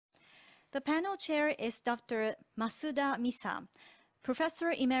The panel chair is Dr. MASUDA Misa,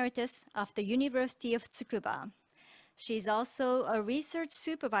 Professor Emeritus of the University of Tsukuba. She's also a research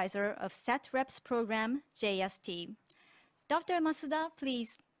supervisor of SAT-REPS program, JST. Dr. Masuda,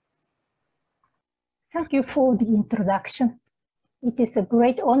 please. Thank you for the introduction. It is a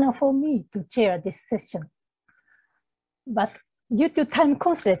great honor for me to chair this session. But due to time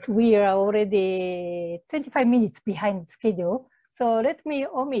constraint, we are already 25 minutes behind schedule. So let me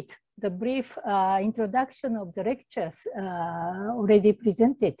omit the brief introduction of the lectures already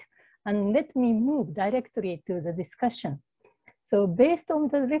presented, and let me move directly to the discussion. So based on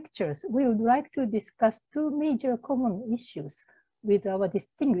the lectures, we would like to discuss two major common issues with our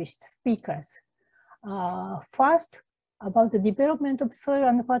distinguished speakers. First, about the development of soil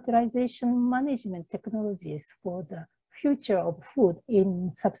and fertilization management technologies for the future of food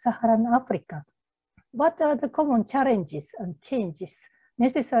in sub-Saharan Africa. What are the common challenges and changes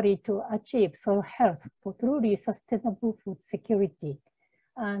necessary to achieve soil health for truly sustainable food security?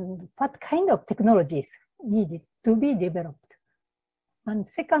 And what kind of technologies needed to be developed? And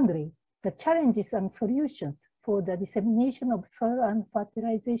secondly, the challenges and solutions for the dissemination of soil and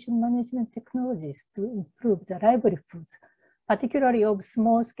fertilization management technologies to improve the livelihoods, particularly of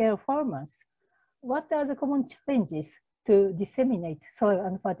small-scale farmers. What are the common challenges to disseminate soil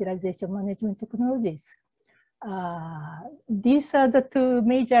and fertilization management technologies? These are the two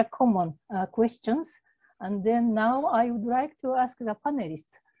major common questions. And then now I would like to ask the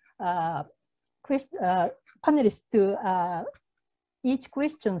panelists to each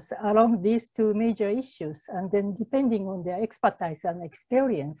questions along these two major issues, and then depending on their expertise and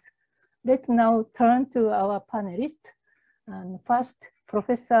experience. Let's now turn to our panelists. And first,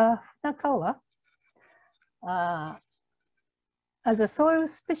 Professor Funakawa. As a soil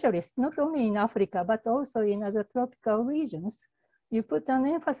specialist, not only in Africa, but also in other tropical regions, you put an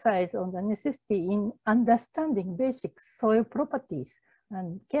emphasis on the necessity in understanding basic soil properties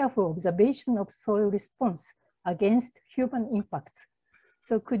and careful observation of soil response against human impacts.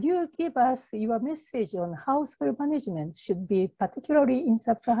 So could you give us your message on how soil management should be, particularly in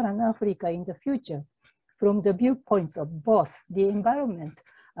sub-Saharan Africa in the future, from the viewpoints of both the environment,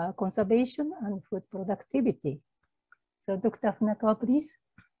 conservation, and food productivity? So Dr. Funakawa, please.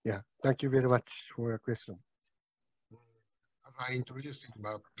 Yeah, thank you very much for your question. As I introduced in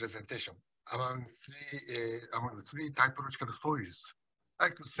my presentation, among the three typological soils, I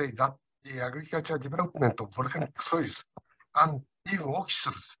could say that the agricultural development of volcanic soils and even rock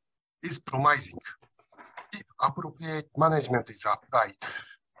soils is promising if appropriate management is applied.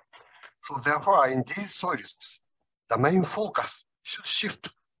 So therefore, in these soils, the main focus should shift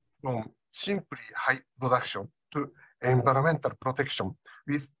from simply high production to environmental protection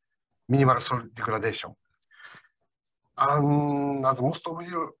with minimal soil degradation. And as most of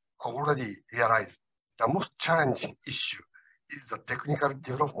you already realized, the most challenging issue is the technical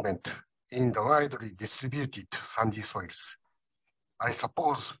development in the widely distributed sandy soils. I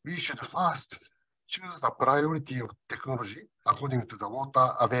suppose we should first choose the priority of technology according to the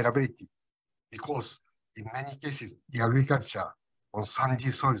water availability, because in many cases, the agriculture on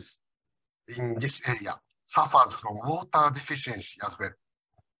sandy soils in this area suffers from water deficiency as well.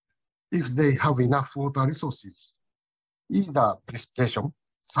 If they have enough water resources, either precipitation,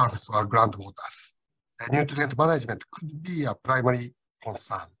 surface or groundwaters, nutrient management could be a primary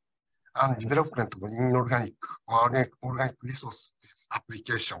concern, and development of inorganic or organic resource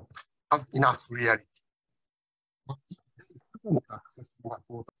application has enough reality. But if they couldn't access enough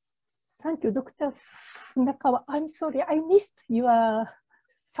water. Thank you, Dr. Funakawa. I'm sorry, I missed your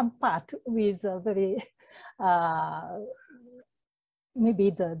some part with a very maybe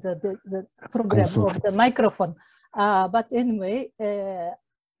the problem of the microphone. But anyway,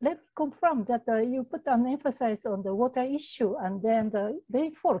 let me confirm that you put an emphasis on the water issue, and then the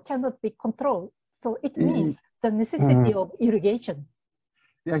rainfall cannot be controlled. So it means the necessity of irrigation.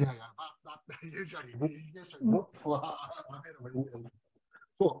 Yeah. But usually irrigation not available.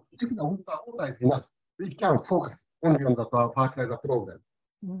 So if the water is enough, we can focus only on the fertilizer problem.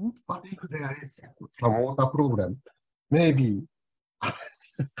 But if there is some water problem, maybe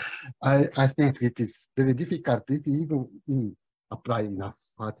I think it is very difficult if even we apply enough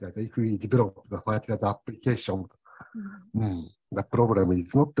fertilizer, if we develop the fertilizer application. The problem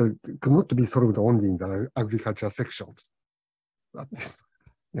is cannot be solved only in the agriculture sections. But,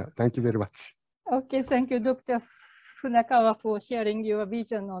 yeah, thank you very much. Okay, thank you, Dr. Funakawa, for sharing your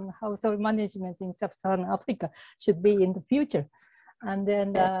vision on how soil management in sub-Saharan Africa should be in the future. And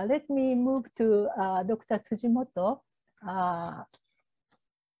then let me move to Dr. Tsujimoto.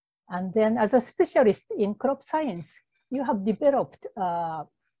 And then as a specialist in crop science, you have developed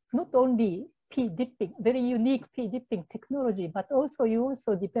not only pea dipping, very unique pea dipping technology, but also you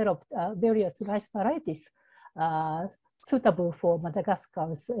also developed various rice varieties suitable for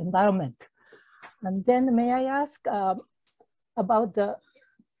Madagascar's environment. And then may I ask about the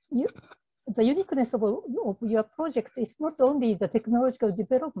uniqueness of your project is not only the technological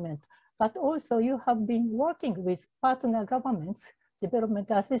development, but also you have been working with partner governments, development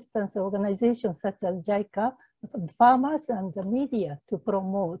assistance organizations such as JICA, farmers and the media to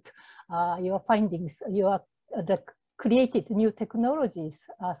promote your findings, the created new technologies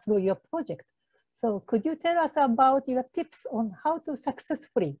through your project. So could you tell us about your tips on how to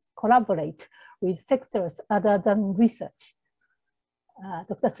successfully collaborate with sectors other than research?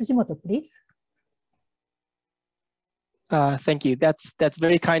 Dr. Tsujimoto, please. Thank you. That's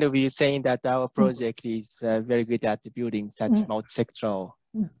very kind of you saying that our project is very good at building such multi-sectoral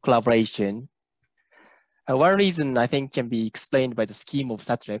collaboration. One reason I think can be explained by the scheme of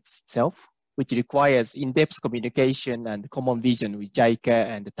SATREPS itself, which requires in-depth communication and common vision with JICA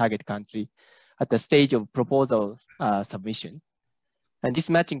and the target country at the stage of proposal submission. And this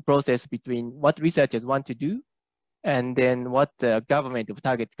matching process between what researchers want to do and then what the government of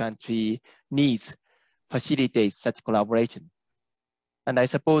target country needs facilitates such collaboration. And I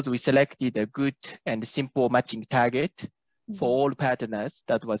suppose we selected a good and simple matching target for all partners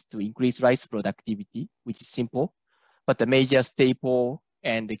that was to increase rice productivity, which is simple, but the major staple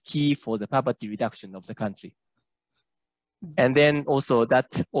and the key for the poverty reduction of the country. And then also that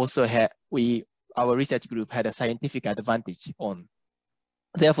also our research group had a scientific advantage on.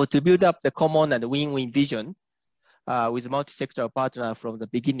 Therefore, to build up the common and win-win vision with multi-sectoral partner from the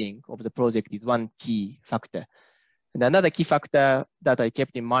beginning of the project is one key factor. And another key factor that I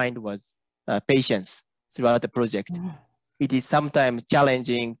kept in mind was patience throughout the project. It is sometimes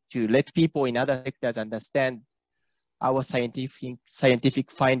challenging to let people in other sectors understand our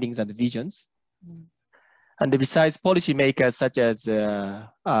scientific findings and visions. And besides policymakers such as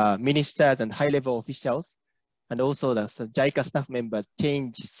ministers and high-level officials, and also the JICA staff members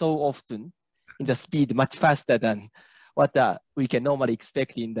change so often in the speed much faster than what we can normally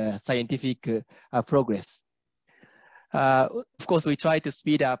expect in the scientific progress. Of course, we try to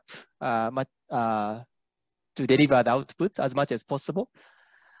speed up to deliver the output as much as possible.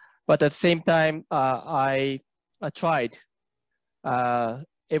 But at the same time, I tried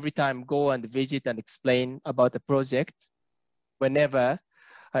every time go and visit and explain about the project whenever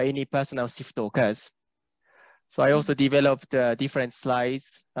any personal shift occurs. So I also developed different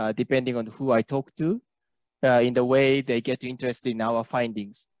slides depending on who I talk to in the way they get interested in our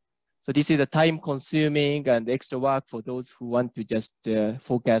findings. So this is a time consuming and extra work for those who want to just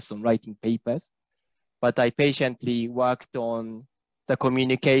focus on writing papers. But I patiently worked on the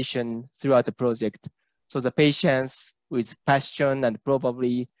communication throughout the project. So the patience with passion and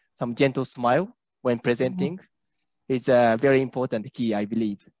probably some gentle smile when presenting is a very important key, I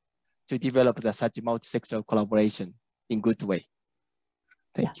believe, to develop such multi-sectoral collaboration in good way.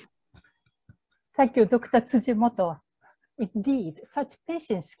 Thank you. Thank you, Dr. Tsujimoto. Indeed, such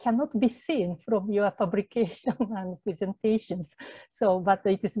patience cannot be seen from your publication and presentations. So, but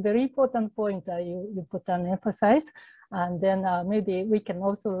it is a very important point you put an emphasis, and then maybe we can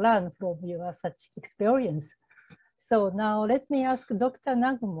also learn from your such experience. So now let me ask Dr.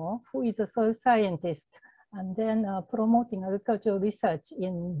 Nagumo, who is a soil scientist and then promoting agricultural research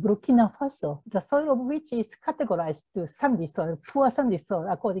in Burkina Faso, the soil of which is categorized to sandy soil, poor sandy soil,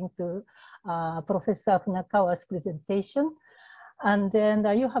 according to Professor Funakawa's presentation. And then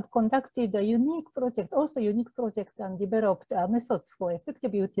you have conducted a unique project, and developed methods for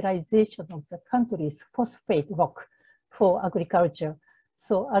effective utilization of the country's phosphate rock for agriculture.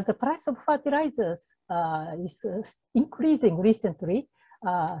 So as the price of fertilizers is increasing recently,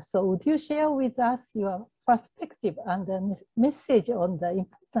 so would you share with us your perspective and the message on the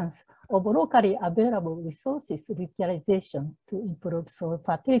importance of locally available resources utilization to improve soil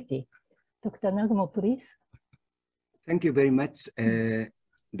fertility? Dr. Nagumo, please. Thank you very much,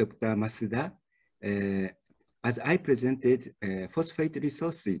 Dr. Masuda. As I presented, phosphate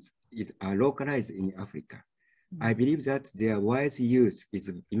resources are localized in Africa. I believe that their wise use is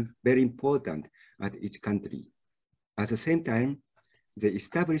very important at each country. At the same time, the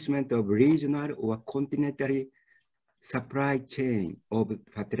establishment of regional or continental supply chain of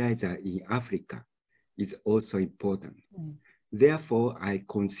fertilizer in Africa is also important. Therefore, I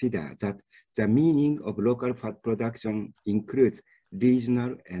consider that the meaning of local fat production includes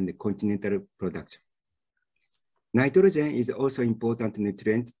regional and continental production. Nitrogen is also important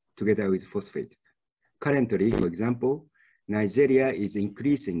nutrient together with phosphate. Currently, for example, Nigeria is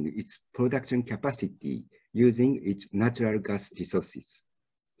increasing its production capacity using its natural gas resources.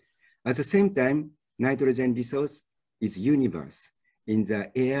 At the same time, nitrogen resource is universe in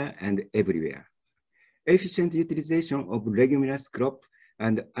the air and everywhere. Efficient utilization of leguminous crops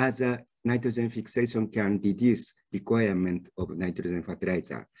and other nitrogen fixation can reduce requirement of nitrogen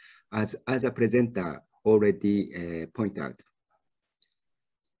fertilizer, as other presenter already pointed out.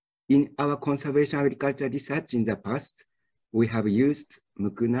 In our conservation agriculture research in the past, we have used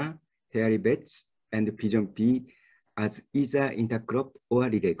mucuna, hairy vetch, and pigeon pea as either intercrop or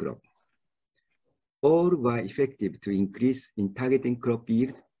relay crop. All were effective to increase in targeting crop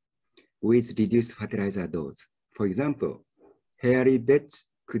yield with reduced fertilizer dose. For example, hairy vetch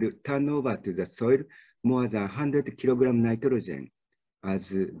could turn over to the soil more than 100 kilogram nitrogen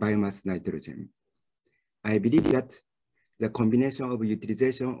as biomass nitrogen. I believe that the combination of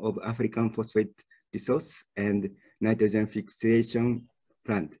utilization of African phosphate resource and nitrogen fixation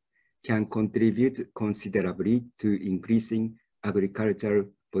plant can contribute considerably to increasing agricultural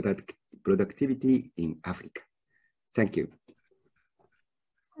productivity in Africa. Thank you.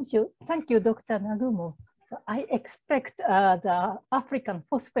 Thank you, Dr. Nagumo. So I expect the African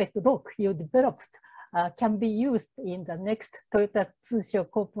phosphate rock you developed can be used in the next Toyota Tsusho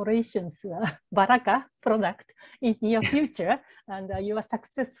Corporation's Baraka product in near future, and your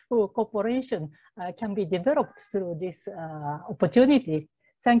successful corporation can be developed through this opportunity.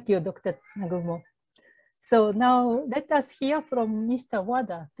 Thank you, Dr. Nagumo. So now let us hear from Mr.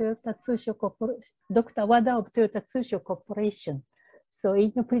 Wada, Toyota Tsusho Corporation, Dr. Wada of Toyota Tsusho Corporation. So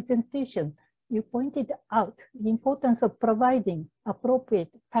in your presentation, you pointed out the importance of providing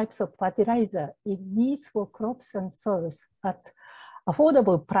appropriate types of fertilizer in needs for crops and soils at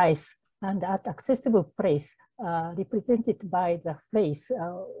affordable price and at accessible price, represented by the phrase,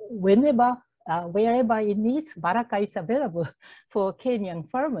 whenever, wherever it needs, Baraka is available for Kenyan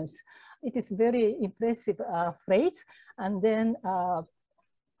farmers. It is very impressive phrase. And then I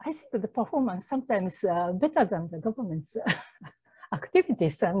think the performance sometimes better than the government's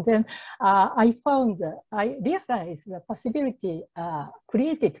activities. And then I realized the possibility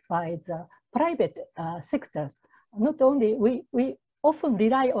created by the private sectors. Not only we often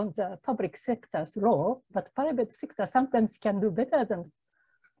rely on the public sector's role, but private sector sometimes can do better than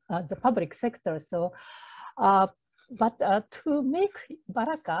the public sector. So, but to make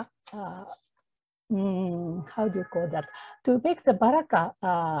Baraka, how do you call that? To make the Baraka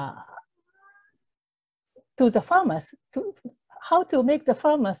to the farmers, how to make the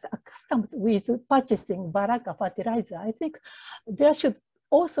farmers accustomed with purchasing Baraka fertilizer. I think there should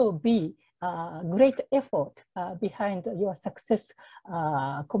also be great effort behind your success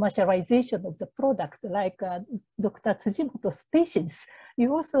commercialization of the product, like Dr. Tsujimoto's patience.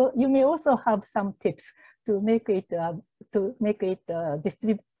 You may also have some tips to make it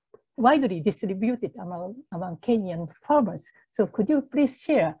widely distributed among Kenyan farmers. So could you please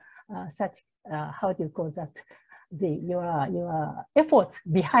share such how do you call that? Your efforts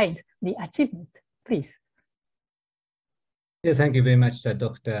behind the achievement, please. Yes, thank you very much,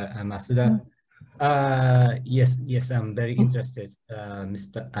 Dr. Masuda. Yes, I'm very interested,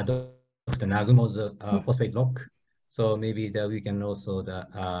 Dr. Nagumo's phosphate rock. So maybe we can also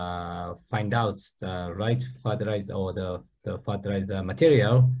find out the right fertilizer or the fertilizer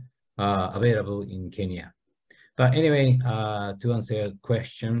material available in Kenya. But anyway, to answer your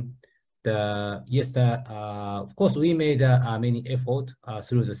question, of course, we made many effort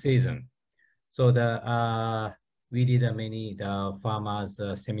through the season. So we did many farmers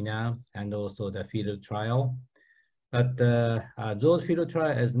seminar and also the field trial. But those field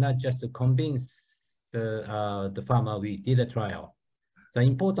trial is not just to convince the farmer we did a trial. The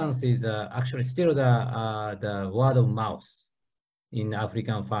importance is actually still the word of mouth in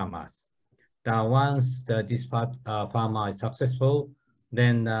African farmers. That once this farmer is successful,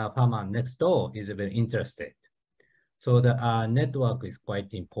 then the farmer next door is very interested. So the network is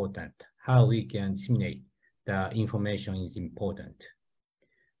quite important. How we can disseminate the information is important.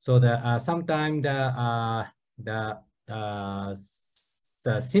 So sometimes the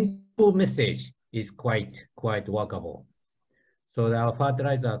simple message is quite workable. So the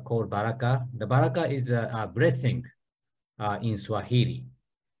fertilizer called Baraka. The Baraka is a blessing in Swahili.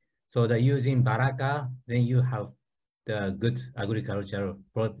 So using Baraka, then you have the good agricultural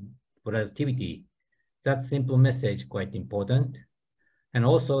productivity. That simple message quite important. And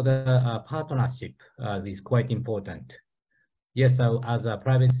also the partnership is quite important. Yes, as a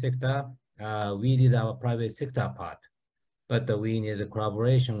private sector, we did our private sector part, but we need the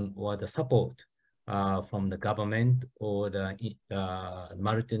collaboration or the support from the government or the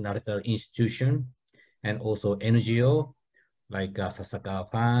multilateral institution, and also NGO like Sasaka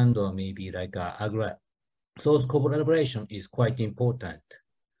Fund or maybe like Agro. So collaboration is quite important.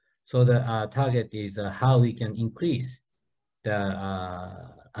 So the target is how we can increase the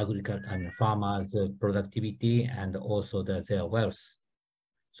agriculture and farmers' productivity and also their wealth.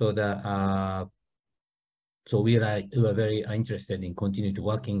 So we are very interested in continue to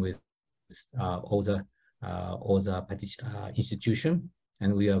working with all the institution,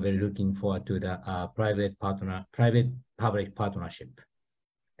 and we are very looking forward to the private-public partnership.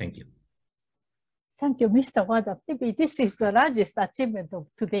 Thank you. Thank you, Mr. Wada. Maybe this is the largest achievement of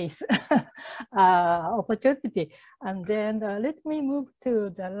today's opportunity. And then let me move to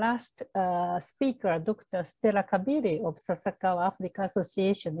the last speaker, Dr. Stella Kabiri of Sasakawa Africa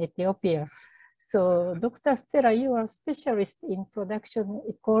Association, Ethiopia. So, Dr. Stella, you are a specialist in production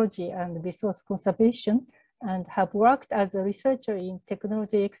ecology and resource conservation and have worked as a researcher in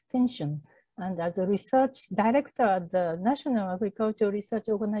technology extension and as a research director at the National Agricultural Research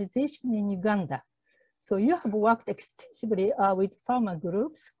Organization in Uganda. So you have worked extensively with farmer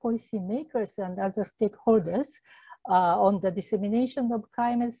groups, policymakers, and other stakeholders on the dissemination of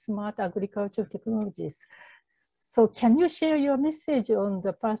climate-smart agricultural technologies. So can you share your message on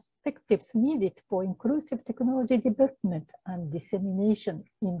the perspectives needed for inclusive technology development and dissemination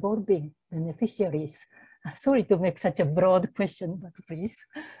involving beneficiaries? Sorry to make such a broad question, but please.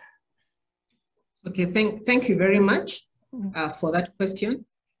 Okay, thank you very much for that question.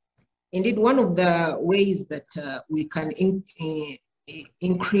 Indeed, one of the ways that we can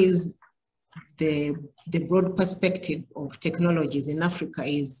increase the broad perspective of technologies in Africa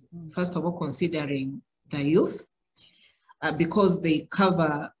is, first of all, considering the youth, because they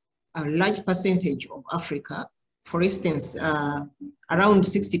cover a large percentage of Africa. For instance, around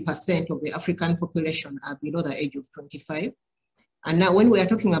 60% of the African population are below the age of 25. And now when we are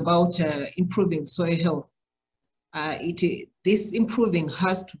talking about improving soil health, this improving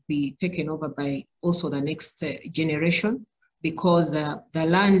has to be taken over by also the next generation, because the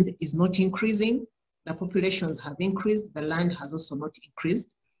land is not increasing, the populations have increased, the land has also not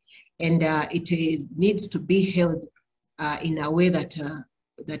increased, and needs to be held in a way that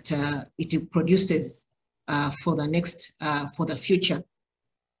it produces for the future.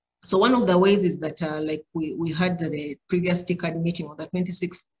 So one of the ways is that like we had the previous TICAD meeting on the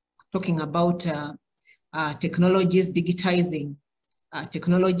 26th talking about technologies, digitizing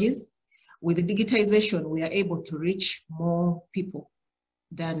technologies. With the digitization, we are able to reach more people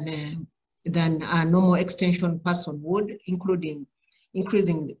than a normal extension person would, including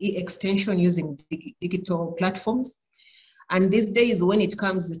increasing the e-extension using digital platforms. And these days, when it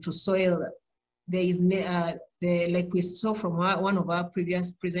comes to soil, there is, like we saw from one of our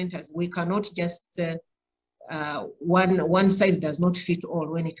previous presenters, we cannot just, one size does not fit all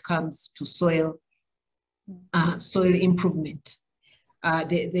when it comes to soil improvement.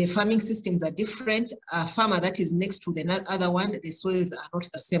 The farming systems are different. A farmer that is next to the other one, the soils are not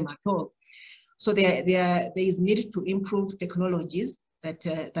the same at all. So there is need to improve technologies that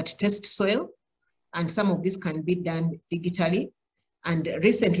test soil, and some of this can be done digitally. And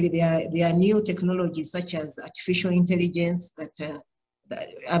recently there are new technologies such as artificial intelligence that,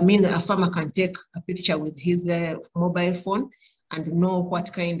 a farmer can take a picture with his mobile phone and know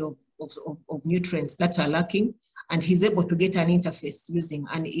what kind of nutrients that are lacking, and he's able to get an interface using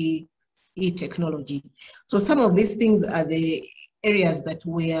an e-technology. So some of these things are the areas that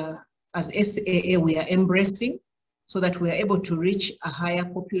we are, as SAA, we are embracing so that we are able to reach a higher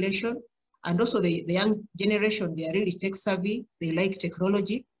population. And also the young generation, they are really tech savvy, they like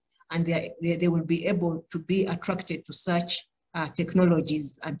technology, and they will be able to be attracted to such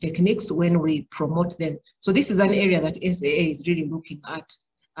technologies and techniques when we promote them. So this is an area that SAA is really looking at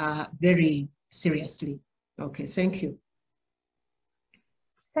very seriously. Okay, thank you.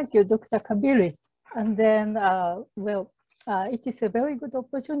 Thank you, Dr. Kabiri. And then, it is a very good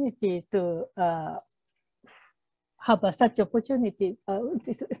opportunity to have such opportunity.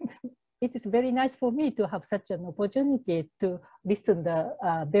 It is very nice for me to have such an opportunity to listen to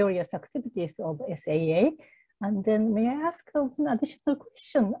the various activities of SAA. And then may I ask an additional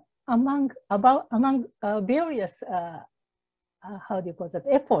question among various how do you call that,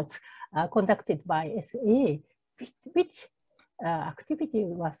 efforts conducted by SAA, which activity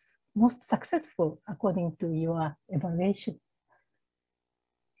was most successful according to your evaluation?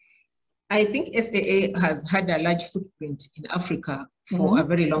 I think SAA has had a large footprint in Africa for a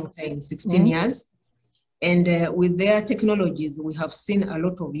very long time, 16 years. And with their technologies, we have seen a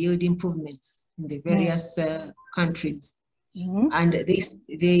lot of yield improvements in the various countries. And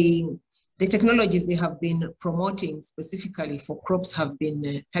the technologies they have been promoting specifically for crops have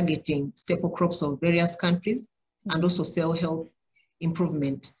been targeting staple crops of various countries and also soil health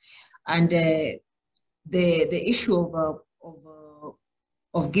improvement. And the issue of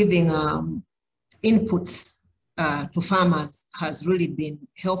of giving inputs to farmers has really been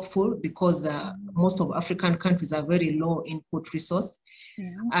helpful, because most of African countries are very low input resource.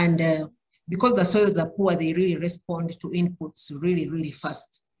 And because the soils are poor, they really respond to inputs really, really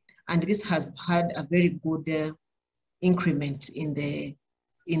fast. And this has had a very good increment in the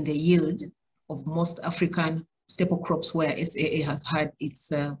yield of most African staple crops where SAA has had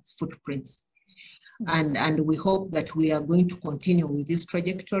its footprints. And we hope that we are going to continue with this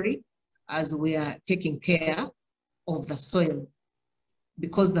trajectory as we are taking care of the soil,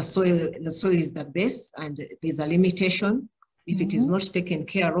 because the soil is the base, and there's a limitation. If it is not taken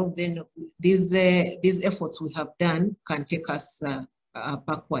care of, then these efforts we have done can take us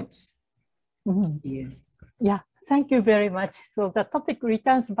backwards. Yes. Yeah, thank you very much. So the topic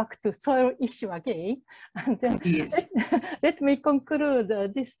returns back to soil issue again. And then Yes. let me conclude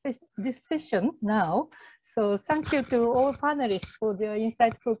this session now. So thank you to all panelists for their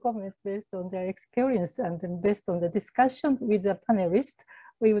insightful comments based on their experience, and then based on the discussion with the panelists.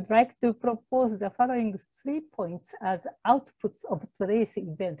 We would like to propose the following 3 points as outputs of today's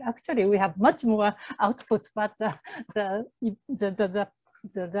event. Actually, we have much more outputs, but the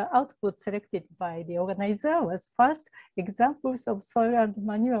output selected by the organizer was first, examples of soil and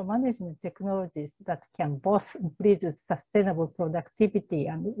manure management technologies that can both increase sustainable productivity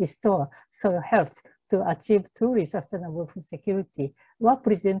and restore soil health to achieve truly sustainable food security were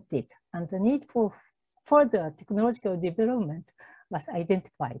presented, and the need for further technological development was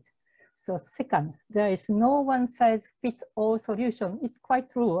identified. So second, there is no one-size-fits-all solution. It's quite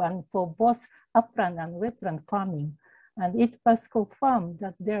true, and for both upland and wetland farming. And it was confirmed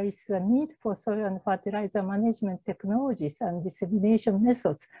that there is a need for soil and fertilizer management technologies and dissemination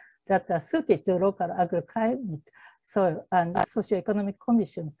methods that are suited to local agroclimate, soil, and socioeconomic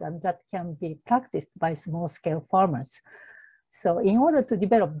conditions, and that can be practiced by small-scale farmers. So in order to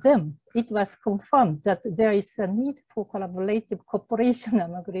develop them, it was confirmed that there is a need for collaborative cooperation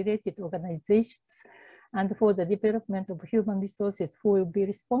among related organizations, and for the development of human resources who will be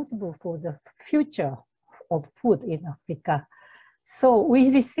responsible for the future of food in Africa. So we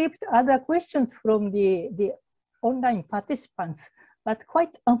received other questions from the online participants, but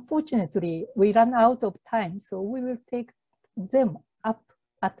quite unfortunately, we ran out of time, so we will take them up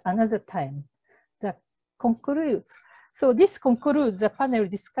at another time. That concludes. So this concludes the panel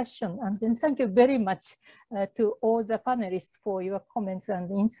discussion, and then thank you very much to all the panelists for your comments and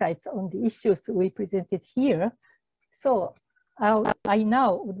insights on the issues we presented here. So I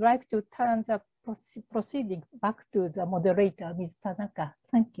now would like to turn the proceedings back to the moderator, Ms. Tanaka.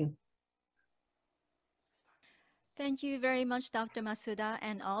 Thank you. Thank you very much, Dr. Masuda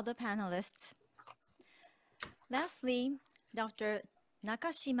and all the panelists. Lastly, Dr.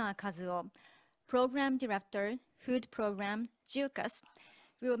 Nakashima Kazuo, Program Director, Food Program, JIRCAS,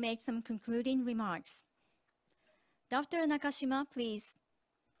 will make some concluding remarks. Dr. Nakashima, please.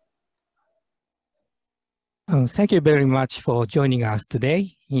 Thank you very much for joining us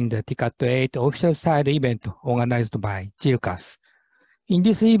today in the TICAD8 official side event organized by JIRCAS. In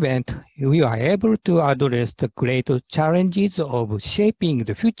this event, we are able to address the great challenges of shaping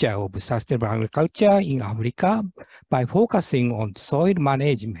the future of sustainable agriculture in Africa by focusing on soil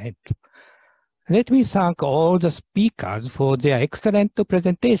management. Let me thank all the speakers for their excellent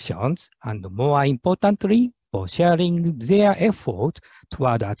presentations, and more importantly, for sharing their efforts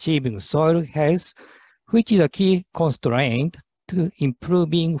toward achieving soil health, which is a key constraint to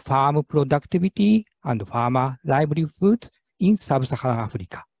improving farm productivity and farmer livelihood in sub-Saharan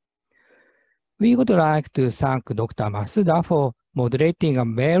Africa. We would like to thank Dr. Masuda for moderating a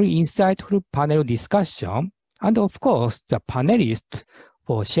very insightful panel discussion, and of course, the panelists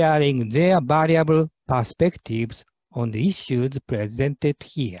for sharing their valuable perspectives on the issues presented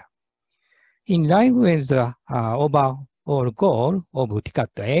here. In line with the overall goal of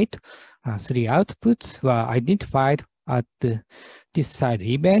TICAD8, 3 outputs were identified at this side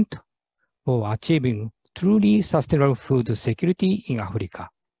event for achieving truly sustainable food security in Africa.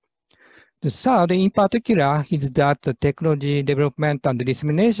 The third, in particular, is that the technology development and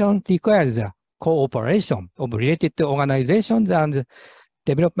dissemination requires the cooperation of related organizations and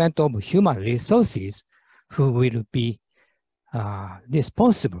development of human resources who will be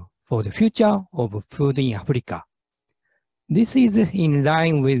responsible for the future of food in Africa. This is in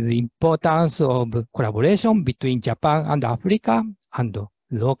line with the importance of collaboration between Japan and Africa and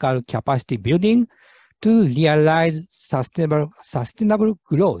local capacity building to realize sustainable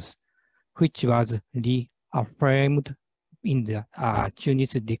growth, which was reaffirmed in the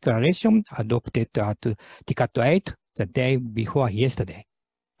Tunis Declaration adopted at TICAD8 the day before yesterday.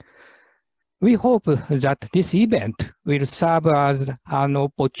 We hope that this event will serve as an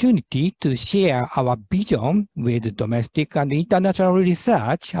opportunity to share our vision with domestic and international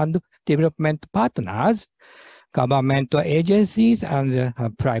research and development partners, government agencies, and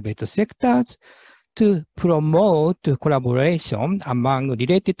private sectors to promote collaboration among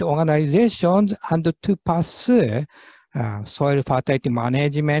related organizations and to pursue soil fertility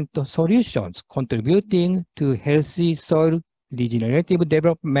management solutions contributing to healthy soil regenerative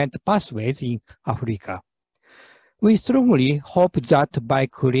development pathways in Africa. We strongly hope that by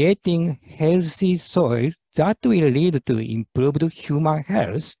creating healthy soil that will lead to improved human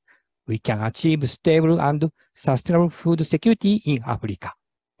health, we can achieve stable and sustainable food security in Africa.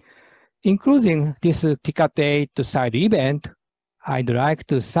 Including this TICAD8 side event, I'd like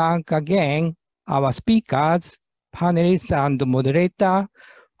to thank again our speakers, panelists, and moderator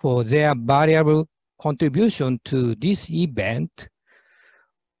for their valuable contribution to this event.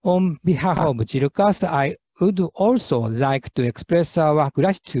 On behalf of JIRCAS, I would also like to express our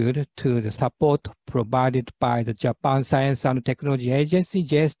gratitude to the support provided by the Japan Science and Technology Agency,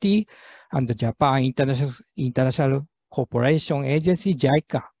 JST, and the Japan International Cooperation Agency,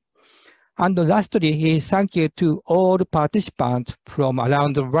 JICA. And lastly, thank you to all participants from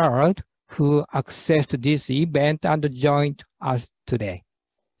around the world who accessed this event and joined us today.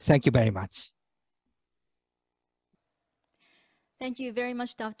 Thank you very much. Thank you very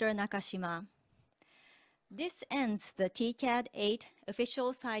much, Dr. Nakashima. This ends the TICAD8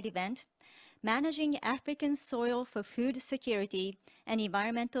 official side event, Managing African Soil for Food Security and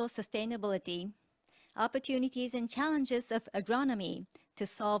Environmental Sustainability, Opportunities and Challenges of Agronomy to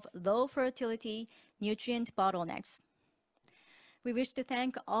Solve Low Fertility Nutrient Bottlenecks. We wish to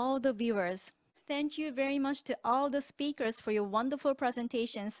thank all the viewers. Thank you very much to all the speakers for your wonderful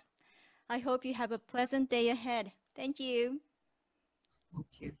presentations. I hope you have a pleasant day ahead. Thank you. Thank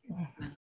you.